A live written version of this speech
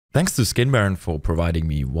Thanks to Skinbaron for providing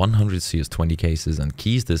me 100 CS20 cases and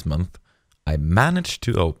keys this month, I managed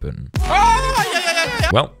to open...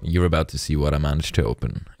 Well, you're about to see what I managed to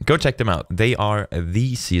open. Go check them out. They are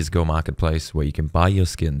the CSGO marketplace where you can buy your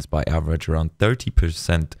skins by average around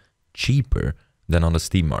 30% cheaper than on the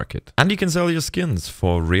Steam market. And you can sell your skins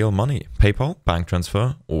for real money, PayPal, bank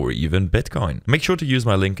transfer, or even Bitcoin. Make sure to use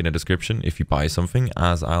my link in the description if you buy something,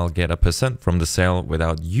 as I'll get a percent from the sale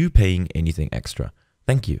without you paying anything extra.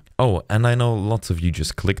 Thank you. Oh, and I know lots of you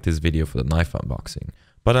just clicked this video for the knife unboxing,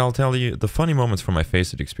 but I'll tell you, the funny moments from my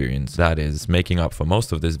FACEIT experience, that is, making up for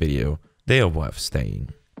most of this video, they are worth staying.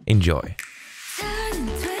 Enjoy.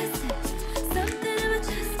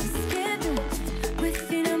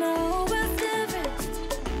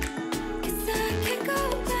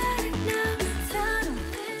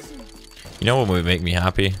 You know what would make me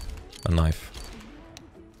happy? A knife.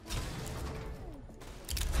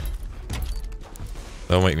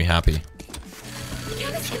 That'll make me happy.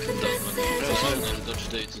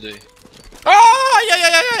 Oh,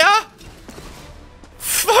 yeah.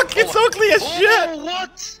 Fuck, it's ugly as shit!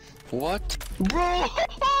 What? Bro!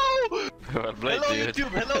 Hello YouTube,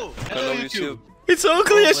 hello! Hello YouTube. It's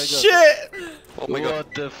ugly as shit! Oh my god.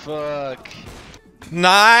 What the fuck?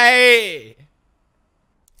 Nah!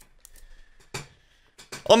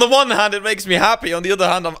 On the one hand, it makes me happy. On the other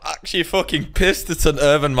hand, I'm actually fucking pissed it's an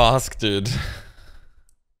urban mask, dude.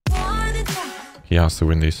 He has to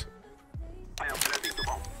win these.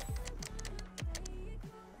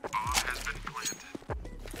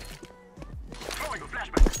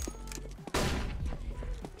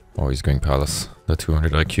 Oh, he's going Palace. The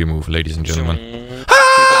 200 IQ move, ladies and gentlemen.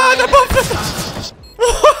 Ah, the buff!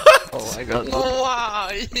 What? Oh my god.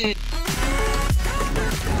 Why?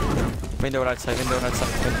 Window right side, window right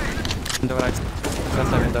side, window right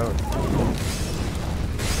side, window.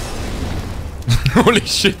 Holy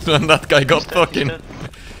shit, man, that guy got fucking...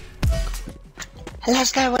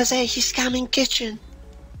 Last guy was a he's coming kitchen.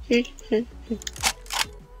 It's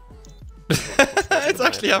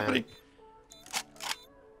actually happening.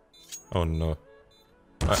 Oh no.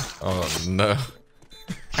 Oh no.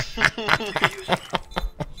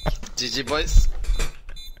 GG boys.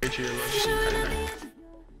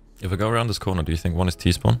 If I go around this corner, do you think one is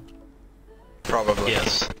T-spawn? Probably.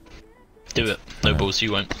 Yes. Do it. No balls,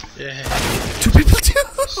 you won't. Yeah. Two people too!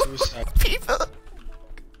 People!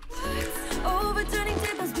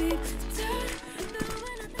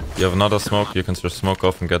 You have another smoke, you can just smoke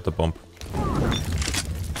off and get the bomb.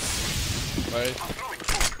 Right.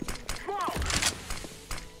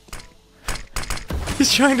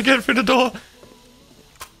 He's trying to get through the door!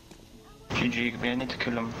 GG, we need to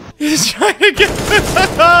kill him. He's trying to get through the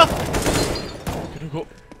door! Go.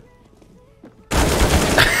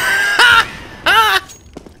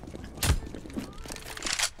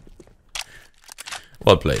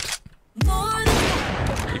 Well played.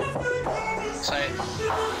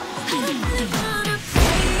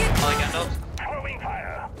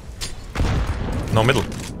 No, middle.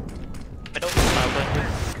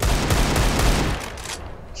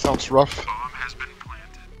 Sounds rough.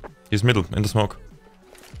 He's middle, in the smoke.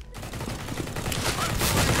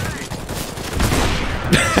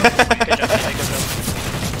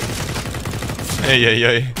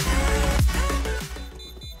 Hey.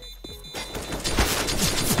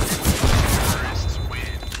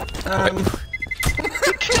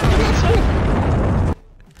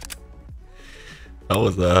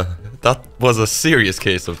 That was a serious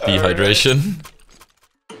case of dehydration.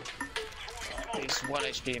 He's 1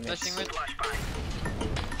 HP, mate.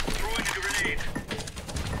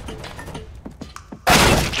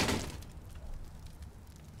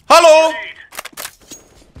 Hello!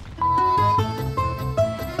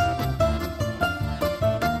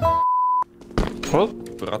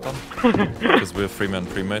 What? Bratan. Because we're 3-man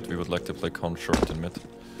pre-mate, we would like to play count short in mid.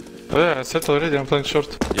 Oh yeah, I said already, I'm playing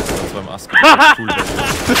short. Yes, that's why I'm asking.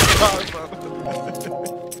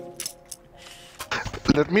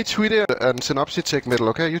 Let me tweet it and Synopsy take middle,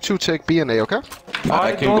 okay? You two take B and A, okay?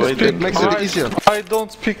 I don't speak. It makes it easier. I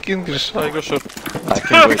don't speak English. I go short. I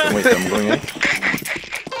can wait, I'm going in.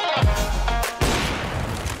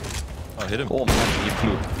 I hit him. Oh man, he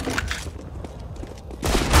flew.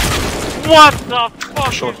 What the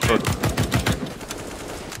fuck? Short.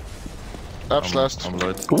 Abs last. I'm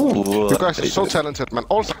light. Ooh, You guys are so talented, man.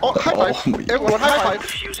 Also, high five! my Everyone, high five!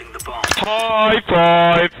 High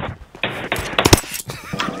five!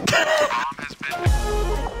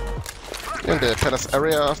 In the palace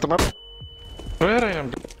area of the map. Where I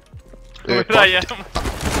am? Where I am?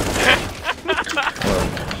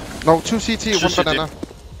 No, 2 CT, 1 banana.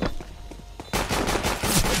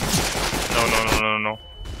 No.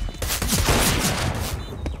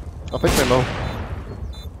 I think they know.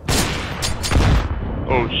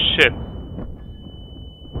 Oh shit.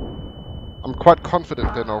 I'm quite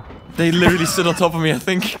confident they know. They literally sit on top of me, I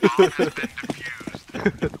think.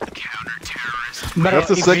 But That's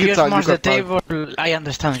the if second you time smash you the got table, I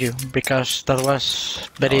understand you, because that was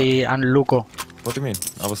very unluco. What do you mean?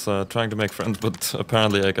 I was trying to make friends, but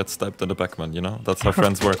apparently I got stabbed in the back, man, you know? That's how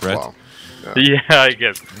friends work, right? Wow. Yeah, I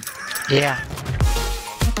guess. Yeah.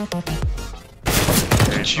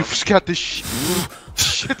 You scared the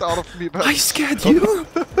shit out of me, man. I scared you!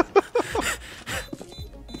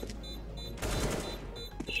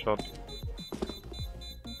 Shot.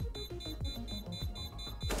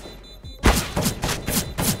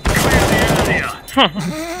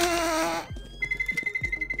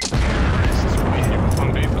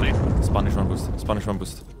 Spanish one boost. Spanish one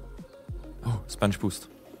boost. Oh, Spanish boost.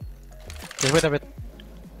 Just wait a bit.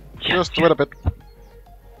 Just wait a bit.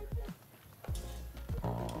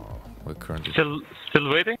 Oh, we're currently... Still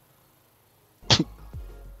waiting?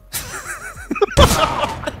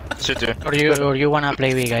 Or you wanna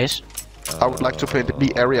play B, guys? I would like to play the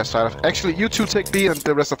B area side of. Actually, you two take B and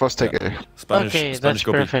the rest of us take A. Spanish, Okay, Spanish that's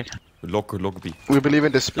go perfect. B. Lock B. We believe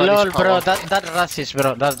in the Spanish Lol, bro, power. that racist,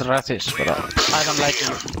 bro. That's racist, bro. I don't like you.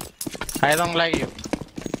 I don't like you.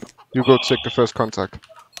 You go check the first contact.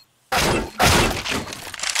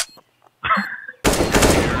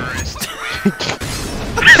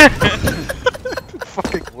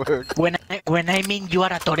 Fucking work. When I mean you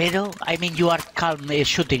are a torero, I mean you are calm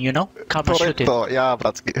shooting, you know? Calm shooting. Correcto, yeah,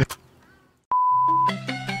 Bratski.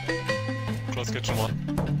 Close kitchen one.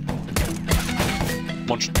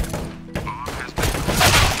 One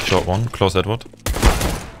Short one, close Edward.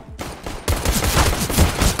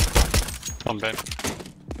 on bed.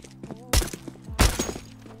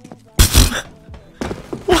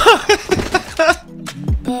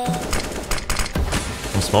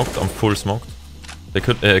 I'm smoked, I'm full smoked. They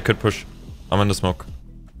could push. I'm in the smoke.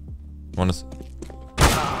 One is...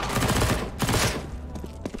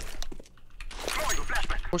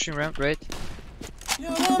 Pushing ramp, right?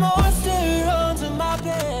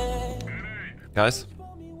 Guys,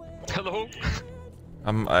 Hello?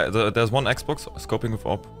 there's one Xbox scoping with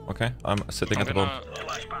AWP, okay? I'm sitting at the bottom.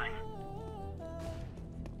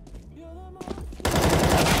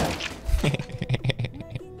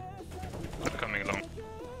 Coming along.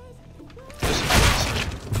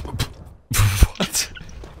 What?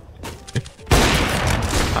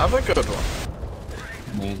 Have a good one.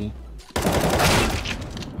 Maybe.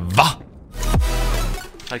 Va?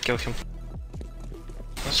 I kill him.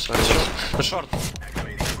 Short. Short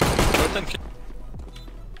and kill.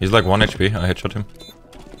 He's like 1 HP, I headshot him.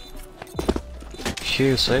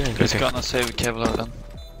 He's saving. He's gonna save Kevlar then.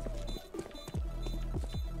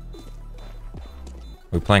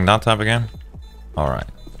 We're playing that type again? Alright.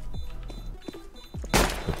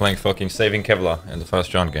 We're playing fucking saving Kevlar in the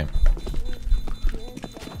first round game.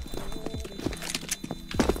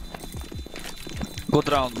 Good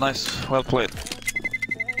round, nice, well played.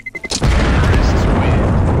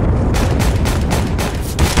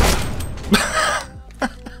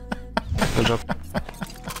 Good job.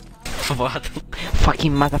 What?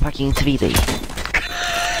 Fucking motherfucking 3D.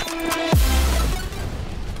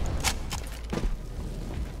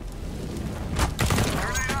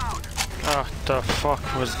 Ah, the fuck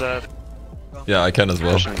was that? Yeah, I can as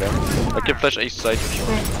well. I can flash ace side if you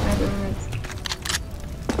want.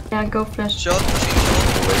 Yeah, go flash. Shot.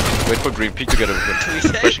 Wait for green peek together with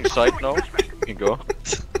him. Flashing side now. You can go.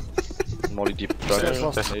 Molly deep drag.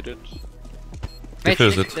 Fascinated.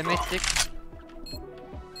 Defuse it. The mystic.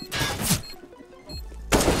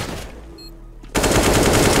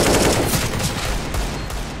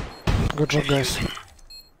 Good job, guys.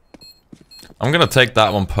 I'm gonna take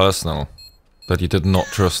that one personal. That you did not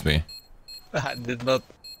trust me. I did not.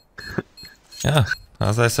 Yeah,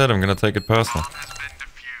 as I said, I'm gonna take it personal.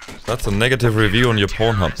 That's a negative review on your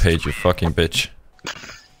Pornhub page, you fucking bitch.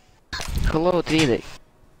 Hello, 3D.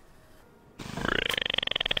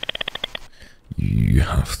 You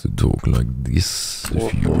have to talk like this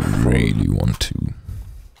if you really want to.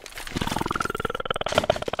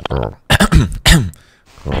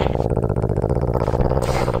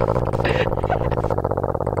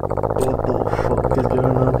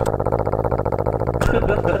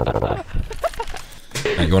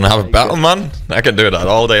 You wanna have a battle, man? I can do that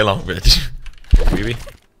all day long, bitch. Really?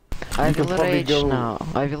 I will rage now.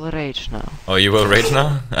 I will rage now. Oh, you will rage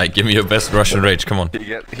now? Alright, give me your best Russian rage, come on.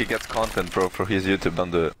 He gets content, bro, for his YouTube.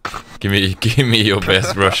 Don't do it. Give me your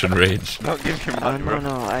best Russian rage. Don't give him Oh money, bro.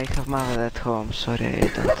 no, I have mother at home. Sorry, I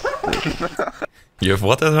don't. You have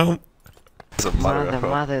what at home? It's a mother at home,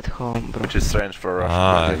 Mother at home, bro. which is strange for a Russian.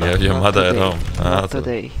 Ah, you have your Not mother at today. home. Not so-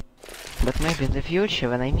 today. But maybe in the future,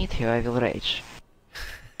 when I meet you, I will rage.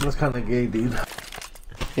 That's kind of gay, dude.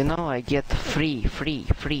 You know, I get free.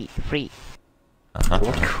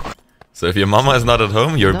 Uh-huh. So if your mama is not at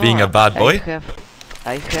home, you're No, being a bad boy?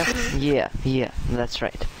 I have, yeah, that's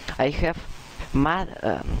right. I have math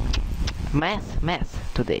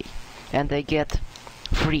today, and I get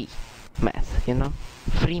free math, you know?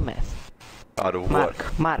 Free math. Out of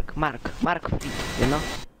what? Mark free, you know?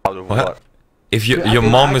 Out of What? what? If your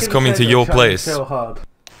mom is coming to your place. So hard.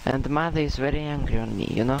 And mother is very angry on me,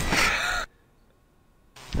 you know?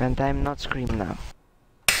 And I'm not screaming now.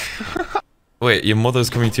 Wait, your mother's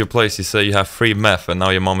coming to your place, you say you have free meth, and now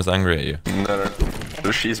your mom is angry at you.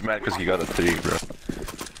 No. She's mad because he got a 3, bro.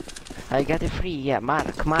 I got it free, yeah,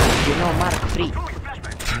 Mark, you know Mark free.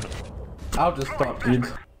 I'll just stop, dude.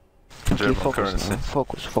 Okay, German focus currency. now,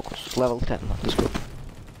 focus, level 10, let's go.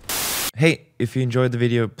 Hey, if you enjoyed the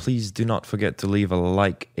video, please do not forget to leave a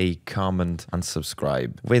like, a comment, and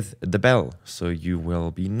subscribe with the bell, so you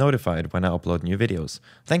will be notified when I upload new videos.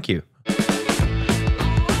 Thank you.